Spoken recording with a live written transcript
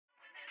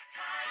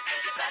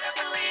better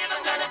believe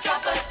I'm gonna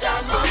drop a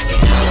dime on you.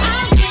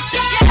 I'll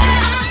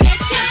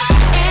get you,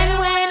 and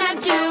when I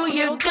do,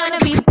 you're gonna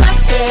be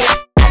busted.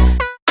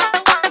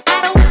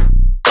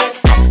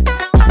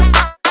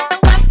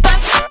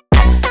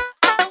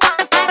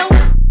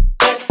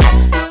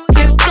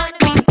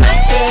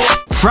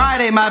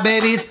 Friday, my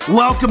babies.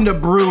 Welcome to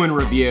Brew N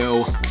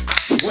Review.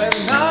 When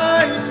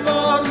I'm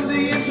on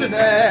the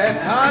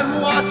internet,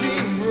 I'm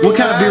watching Brew What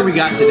kind of beer we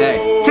got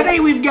today? Today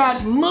we've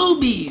got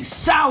Moobies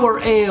Sour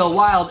Ale,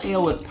 Wild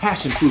Ale with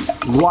passion fruit,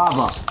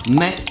 guava,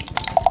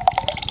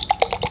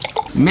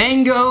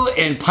 mango,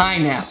 and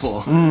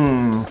pineapple.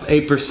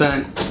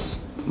 8%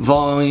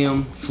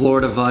 volume,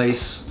 Florida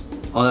Vice.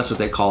 Oh, that's what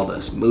they call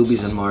this.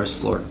 Moobies and Mars,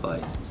 Florida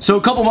Vice. So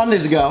a couple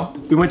Mondays ago,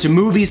 we went to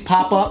Moobies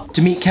Pop-Up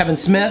to meet Kevin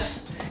Smith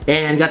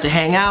and got to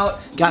hang out,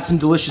 got some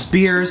delicious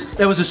beers.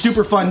 It was a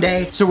super fun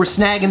day, so we're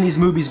snagging these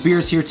Moobies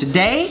beers here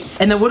today.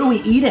 And then what are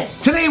we eating?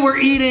 Today we're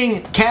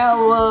eating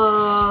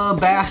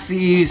Calabrese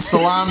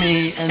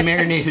Salami and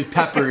marinated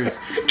peppers.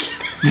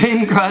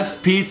 Thin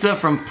crust pizza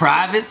from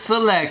Private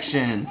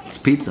Selection. It's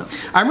pizza.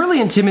 I'm really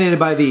intimidated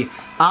by the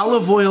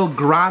olive oil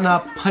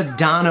grana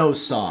padano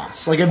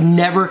sauce. Like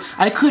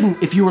I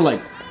couldn't, if you were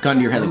like, gun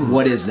to your head, like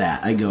what is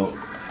that? I go,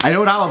 I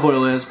know what olive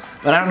oil is,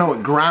 but I don't know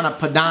what grana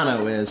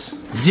padano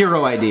is.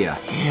 Zero idea.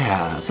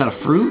 Yeah, is that a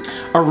fruit?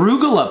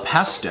 Arugula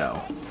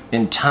pesto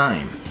and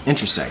thyme.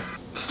 Interesting.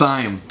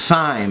 Thyme.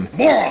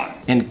 Moron.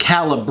 And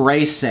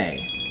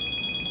Calabrese.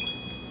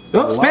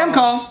 Oh, spam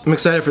call. I'm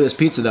excited for this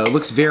pizza though. It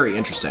looks very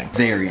interesting.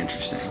 Very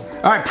interesting.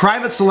 All right,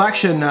 Private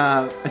Selection.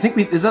 I think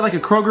is that like a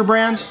Kroger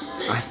brand?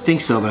 I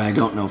think so, but I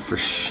don't know for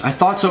sure. I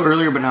thought so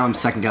earlier, but now I'm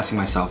second guessing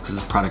myself because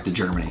it's a product of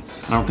Germany.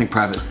 I don't think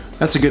Private.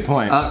 That's a good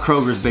point.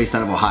 Kroger's based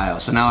out of Ohio,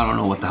 so now I don't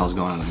know what the hell's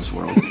going on in this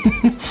world.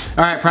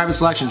 All right, Private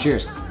Selection,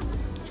 cheers.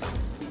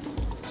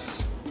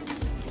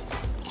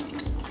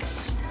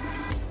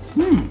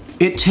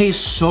 It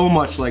tastes so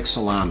much like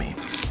salami.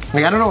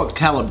 Like I don't know what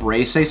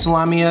Calabrese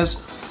salami is,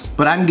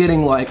 but I'm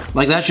getting like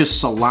that's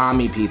just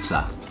salami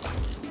pizza.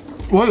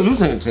 What do you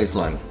think it tastes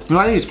like? Well,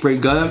 I think it's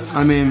pretty good.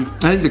 I mean,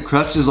 I think the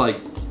crust is like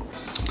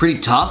pretty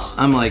tough.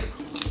 I'm like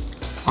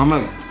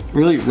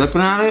really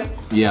ripping at it.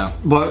 Yeah.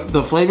 But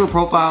the flavor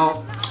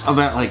profile of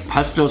that like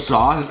pesto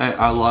sauce,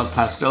 I love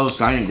pesto,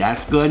 so I think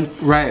that's good.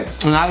 Right.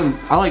 And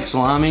I like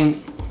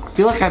salami. I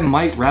feel like I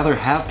might rather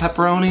have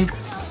pepperoni.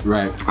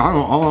 Right. I don't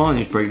know, all along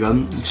it's pretty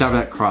good, except for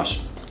that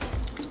crust.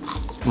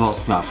 Well,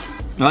 it's tough.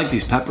 I like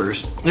these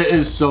peppers. It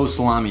is so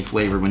salami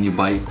flavored when you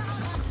bite.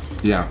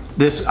 Yeah.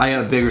 This, I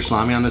had a bigger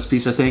salami on this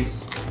piece, I think.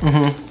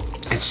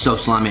 It's so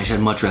salami, I'd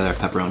much rather have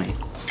pepperoni.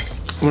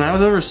 When I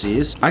was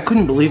overseas, I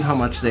couldn't believe how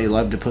much they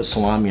love to put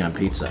salami on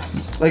pizza.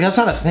 Like, that's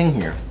not a thing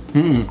here.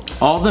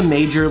 All the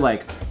major,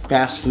 like,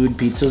 fast food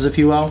pizzas, if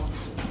you will,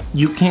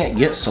 you can't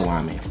get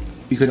salami.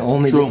 You can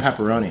only get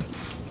pepperoni.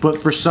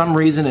 But for some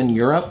reason in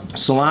Europe,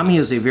 salami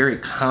is a very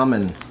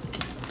common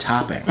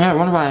topping. Yeah, I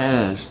wonder why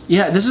that is.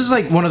 Yeah, this is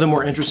like one of the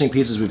more interesting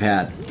pizzas we've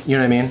had. You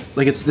know what I mean?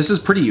 Like, this is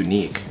pretty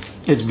unique.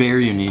 It's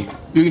very unique.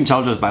 You can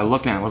tell just by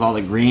looking at it with all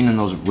the green and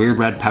those weird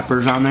red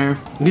peppers on there.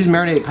 These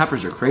marinated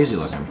peppers are crazy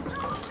looking.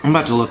 I'm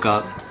about to look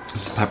up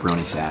some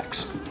pepperoni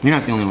facts. You're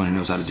not the only one who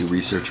knows how to do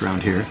research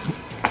around here.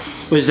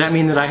 But does that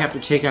mean that I have to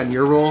take on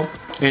your role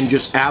and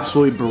just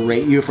absolutely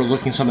berate you for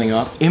looking something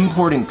up?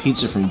 Importing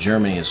pizza from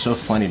Germany is so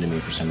funny to me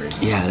for some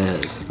reason. Yeah,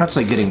 it is. That's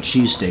like getting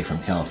cheesesteak from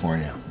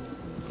California.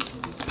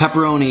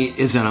 Pepperoni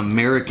is an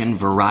American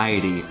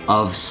variety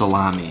of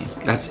salami.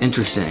 That's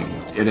interesting.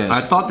 It is.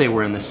 I thought they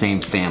were in the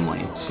same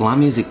family.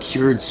 Salami is a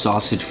cured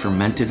sausage,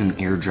 fermented and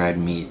air-dried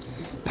meat.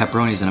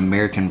 Pepperoni is an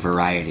American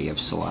variety of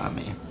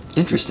salami.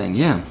 Interesting,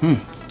 yeah.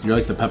 You're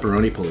like the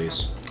pepperoni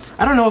police.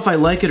 I don't know if I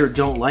like it or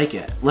don't like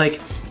it.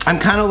 Like, I'm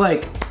kind of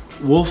like,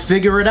 we'll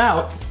figure it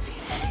out.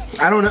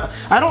 I don't know.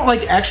 I don't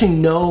like actually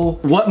know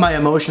what my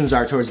emotions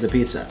are towards the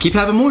pizza. Keep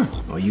having more.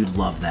 Oh, you'd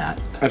love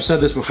that. I've said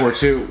this before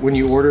too. When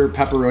you order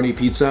pepperoni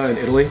pizza in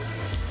Italy,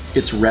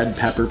 it's red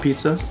pepper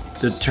pizza.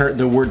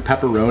 The word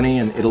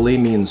pepperoni in Italy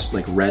means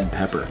like red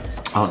pepper.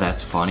 Oh,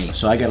 that's funny.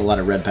 So I got a lot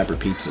of red pepper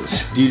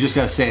pizzas. Do you just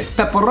gotta say it,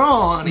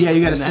 pepperoni? Yeah,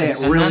 you gotta say it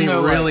really,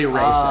 really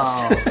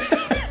racist. Oh.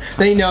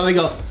 Then you know, they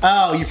go,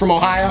 oh, you from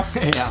Ohio?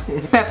 Yeah.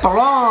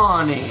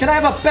 Pepperoni. Can I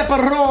have a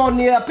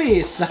pepperoni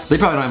pizza? They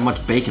probably don't have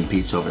much bacon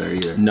pizza over there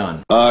either.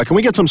 None. Can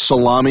we get some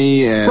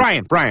salami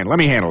and... Brian, let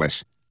me handle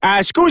this.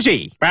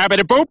 Scusi,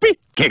 babidi-boopy?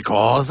 Che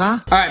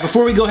cosa? All right,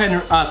 before we go ahead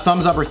and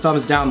thumbs up or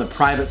thumbs down the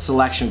Private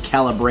Selection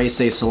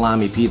Calabrese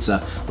Salami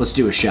Pizza, let's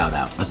do a shout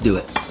out. Let's do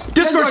it.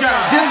 Discord shout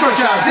out! Discord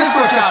shout out!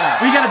 Discord shout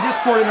out! We got a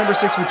Discord at Number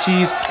 6 with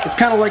Cheese. It's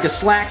kind of like a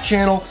Slack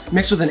channel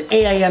mixed with an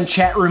AIM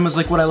chat room is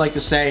like what I like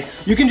to say.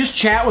 You can just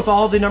chat with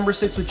all the Number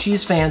 6 with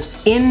Cheese fans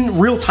in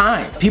real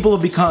time. People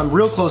have become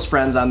real close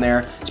friends on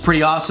there. It's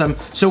pretty awesome.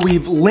 So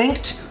we've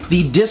linked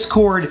the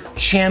Discord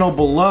channel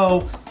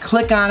below.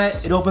 Click on it,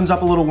 it opens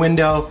up a little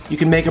window. You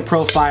can make a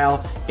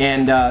profile,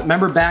 and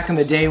remember back in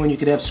the day when you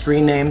could have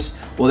screen names?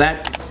 Well,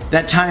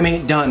 that time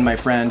ain't done, my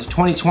friend.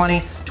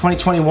 2020,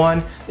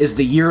 2021 is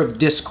the year of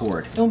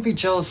Discord. Don't be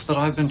jealous that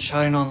I've been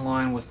chatting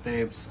online with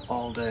babes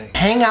all day.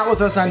 Hang out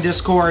with us on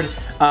Discord,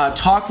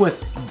 talk with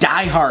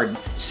diehard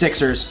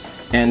Sixers,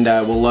 and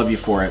we'll love you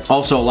for it.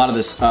 Also, a lot of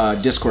this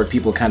Discord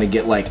people kind of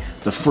get like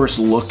the first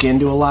look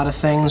into a lot of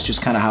things,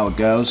 just kind of how it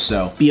goes,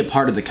 so be a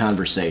part of the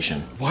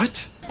conversation.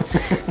 What?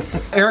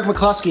 Eric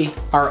McCluskey,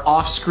 our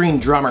off-screen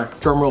drummer.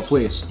 Drum roll,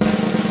 please.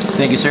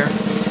 Thank you, sir.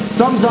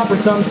 Thumbs up or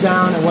thumbs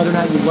down on whether or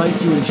not you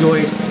liked, you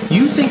enjoyed.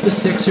 You think the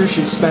Sixers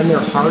should spend their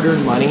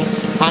hard-earned money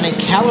on a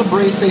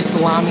Calabrese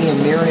salami and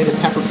marinated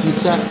pepper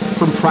pizza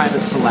from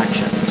Private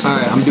Selection? All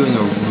right, I'm doing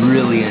a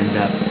really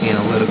in-depth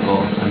analytical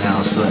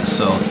analysis,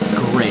 so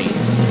Great.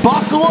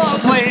 buckle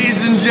up,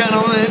 ladies and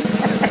gentlemen.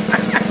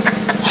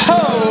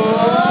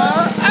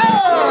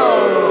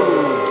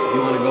 Do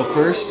you want to go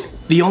first?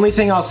 The only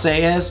thing I'll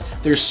say is,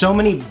 there's so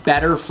many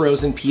better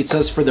frozen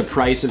pizzas for the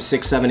price of $6,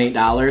 $7,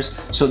 $8,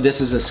 so this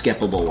is a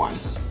skippable one.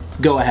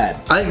 Go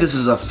ahead. I think this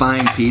is a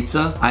fine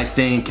pizza. I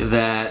think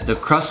that the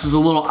crust is a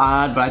little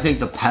odd, but I think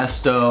the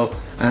pesto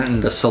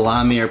and the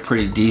salami are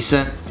pretty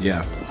decent.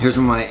 Yeah. Here's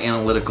where my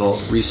analytical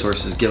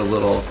resources get a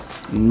little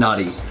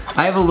nutty.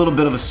 I have a little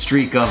bit of a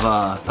streak of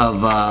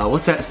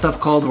what's that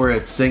stuff called where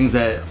it's things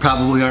that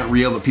probably aren't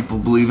real but people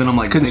believe in them,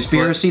 like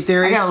Conspiracy Bigfoot.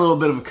 theory? I got a little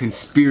bit of a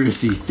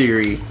conspiracy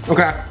theory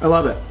Okay, I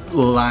love it.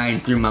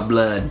 line through my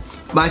blood.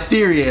 My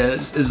theory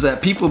is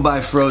that people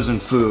buy frozen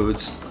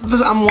foods.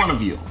 I'm one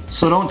of you,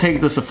 so don't take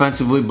this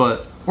offensively,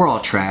 but we're all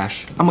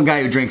trash. I'm a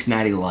guy who drinks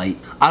Natty Light.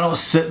 I don't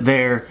sit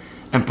there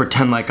and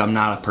pretend like I'm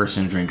not a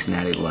person who drinks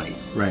Natty Light.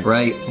 Right.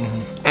 Right?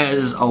 Mm-hmm.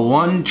 As a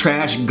one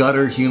trash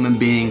gutter human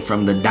being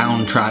from the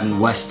downtrodden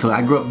West Hill,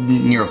 I grew up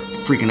near a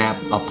freaking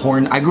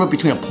I grew up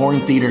between a porn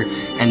theater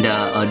and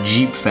a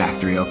Jeep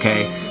factory,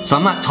 okay? So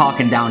I'm not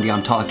talking down to you,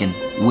 I'm talking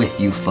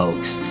with you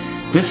folks.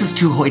 This is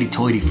too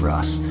hoity-toity for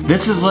us.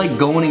 This is like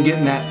going and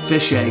getting that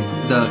fish egg,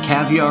 the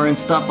caviar and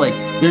stuff. Like,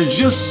 there's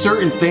just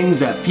certain things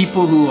that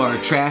people who are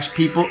trash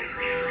people.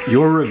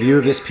 Your review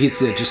of this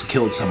pizza just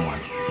killed someone.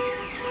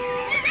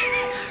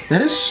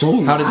 That is so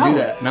loud. How to do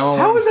that? Now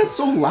How is that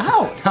so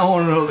loud? I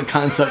want to know the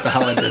concept of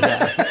how I did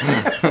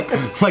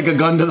that. Like a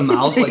gun to the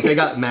mouth, like they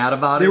got mad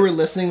about it. They were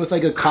listening with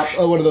like a cup,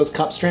 one of those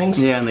cup strings.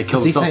 Yeah, and they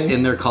killed themselves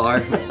in their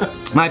car.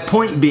 My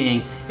point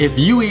being, if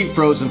you eat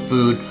frozen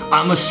food,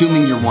 I'm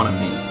assuming you're one of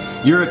me.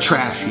 You're a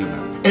trash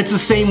human. It's the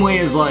same way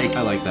as like,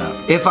 I like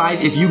that.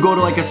 If you go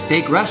to like a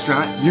steak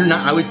restaurant, you're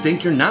not, I would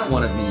think you're not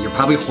one of me. You're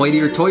probably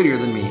hoitier-toitier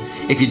than me.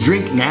 If you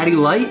drink Natty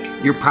Light,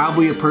 you're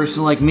probably a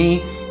person like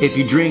me. If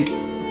you drink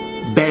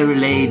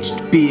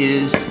barrel-aged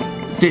beers,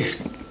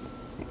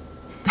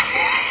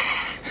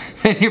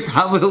 and you're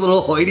probably a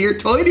little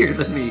hoitier-toitier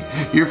than me.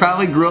 You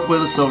probably grew up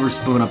with a silver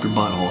spoon up your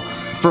butthole.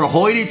 For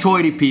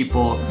hoity-toity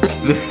people,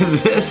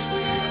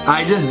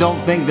 I just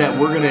don't think that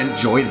we're gonna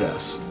enjoy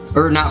this.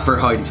 Or not for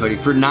hoity-toity,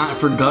 for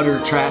gutter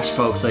trash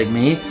folks like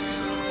me.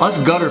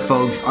 Us gutter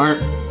folks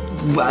aren't,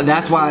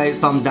 that's why I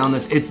thumbs down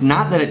this. It's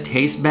not that it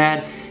tastes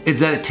bad,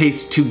 it's that it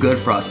tastes too good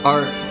for us.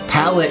 Our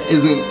palate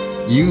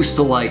isn't used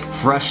to like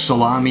fresh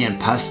salami and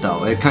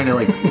pesto. It kind of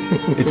like,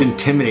 it's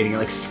intimidating, it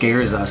like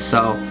scares us.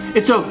 So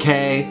it's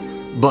okay,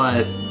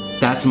 but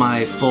that's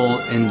my full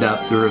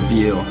in-depth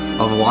review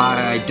of why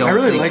I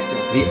don't think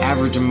the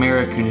average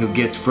American who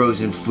gets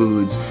frozen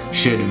foods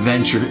should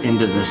venture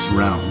into this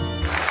realm.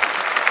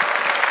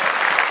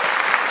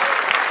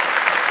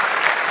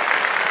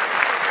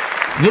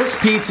 This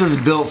pizza is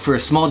built for a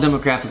small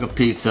demographic of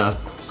pizza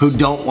who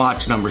don't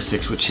watch Number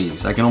 6 with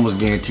Cheese. I can almost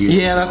guarantee you.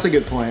 Yeah, that's a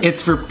good point.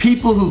 It's for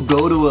people who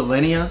go to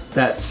Alinea,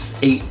 that's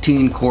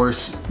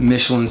 18-course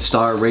Michelin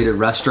star rated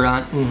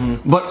restaurant,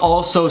 but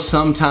also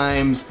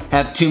sometimes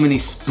have too many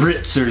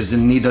spritzers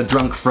and need a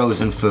drunk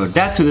frozen food.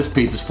 That's who this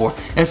pizza's for.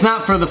 It's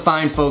not for the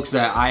fine folks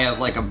that I have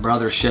like a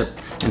brothership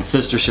and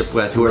sistership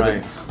with, who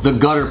are the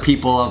gutter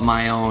people of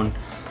my own,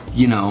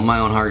 you know, my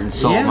own heart and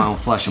soul, my own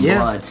flesh and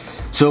blood.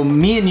 So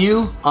me and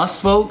you, us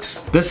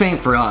folks, this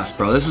ain't for us,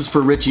 bro. This is for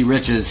Richie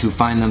Riches who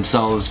find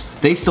themselves,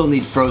 they still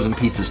need frozen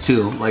pizzas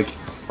too, like,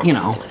 you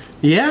know.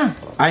 Yeah,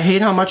 I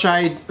hate how much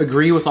I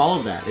agree with all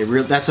of that.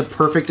 That's a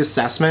perfect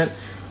assessment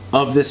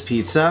of this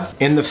pizza.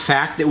 And the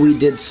fact that we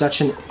did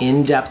such an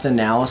in-depth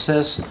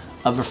analysis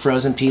of a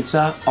frozen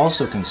pizza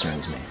also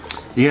concerns me.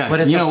 Yeah, but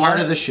it's a part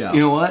of the show.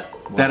 You know what?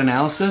 That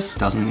analysis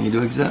doesn't need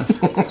to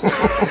exist.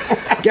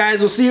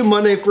 Guys, we'll see you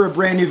Monday for a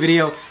brand new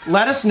video.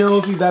 Let us know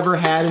if you've ever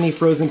had any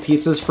frozen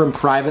pizzas from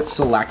Private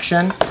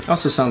Selection. It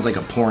also sounds like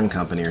a porn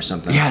company or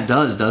something. Yeah, it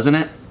does, doesn't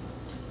it?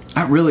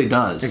 That really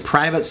does. Like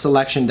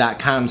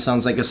privateselection.com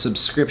sounds like a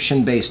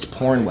subscription-based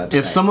porn website.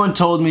 If someone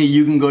told me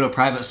you can go to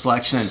Private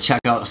Selection and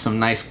check out some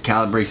nice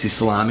Calabrese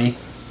salami,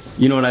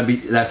 you know what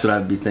that's what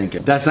I'd be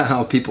thinking. That's not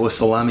how people with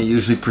salami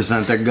usually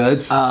present their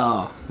goods.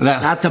 Oh,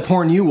 not the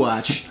porn you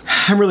watch.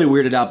 I'm really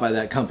weirded out by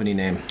that company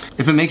name.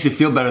 If it makes you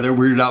feel better, they're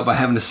weirded out by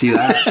having to see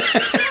that.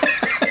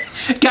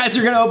 Guys,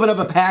 we're gonna open up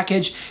a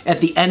package at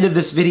the end of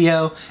this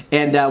video,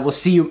 and we'll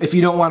see you. If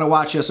you don't want to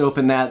watch us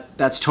open that,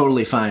 that's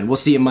totally fine. We'll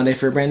see you Monday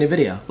for a brand new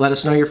video. Let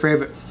us know your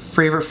favorite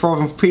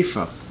frozen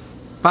pizza.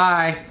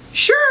 Bye.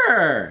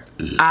 Sure,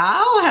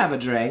 I'll have a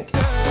drink.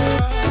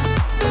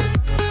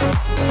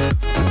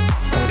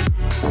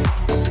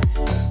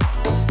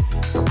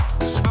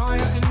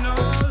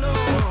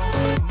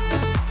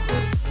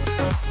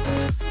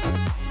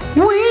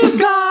 We've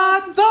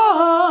got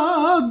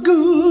the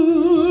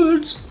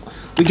goods.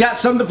 We got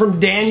something from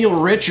Daniel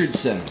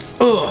Richardson.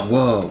 Ugh.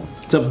 Whoa.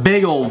 It's a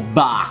big old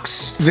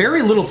box.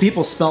 Very little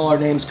people spell our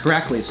names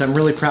correctly, so I'm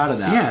really proud of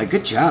that. Yeah,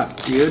 good job,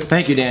 dude.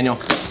 Thank you, Daniel.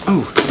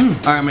 Oh, all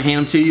right, I'm gonna hand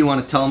them to you. You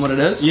wanna tell them what it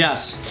is?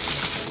 Yes.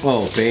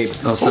 Oh, babe.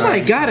 Oh, sorry. Oh my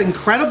God,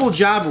 incredible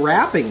job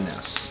wrapping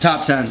this.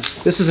 Top 10.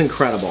 This is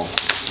incredible.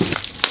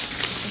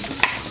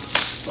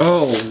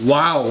 Oh,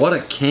 wow, what a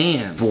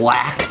can.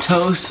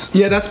 Lactose.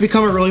 Yeah, that's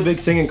become a really big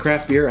thing in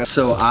craft beer.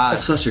 So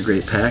odd. Such a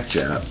great pack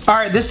job. All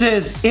right, this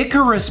is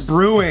Icarus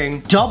Brewing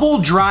Double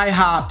Dry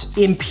Hopped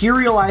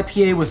Imperial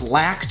IPA with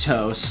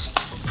lactose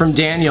from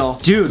Daniel.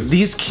 Dude,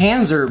 these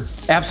cans are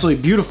absolutely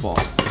beautiful.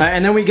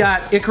 And then we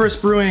got Icarus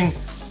Brewing,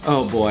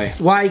 oh boy,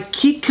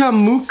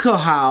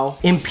 Waikikamukohau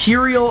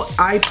Imperial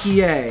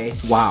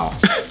IPA, wow,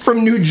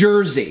 from New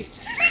Jersey.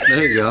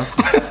 There you go.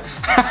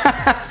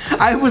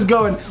 I was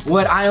going,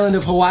 what island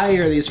of Hawaii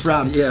are these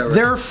from? Yeah, right.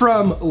 They're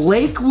from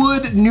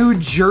Lakewood, New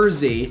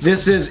Jersey.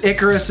 This is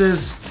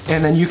Icarus's,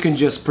 and then you can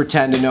just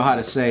pretend to know how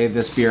to say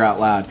this beer out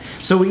loud.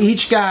 So we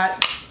each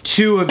got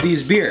 2 of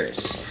these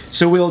beers.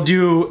 So we'll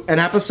do an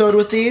episode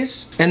with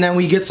these, and then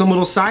we get some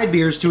little side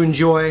beers to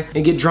enjoy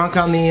and get drunk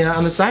on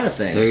the side of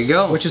things. There you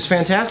go. Which is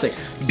fantastic.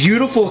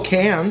 Beautiful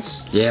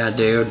cans. Yeah,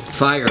 dude.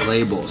 Fire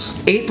labels.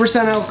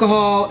 8%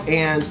 alcohol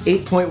and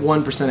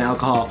 8.1%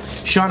 alcohol.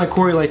 Sean and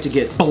Corey like to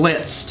get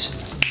blitzed.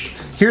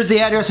 Here's the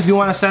address if you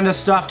want to send us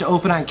stuff to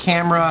open on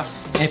camera,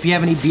 and if you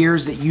have any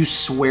beers that you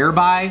swear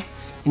by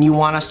and you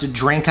want us to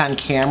drink on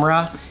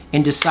camera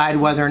and decide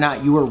whether or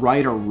not you were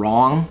right or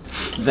wrong,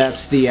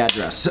 that's the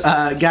address.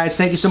 Guys,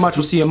 thank you so much.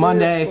 We'll see you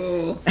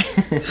Monday.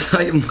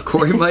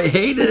 Corey might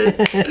hate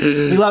it.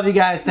 We love you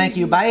guys. Thank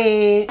you.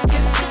 Bye.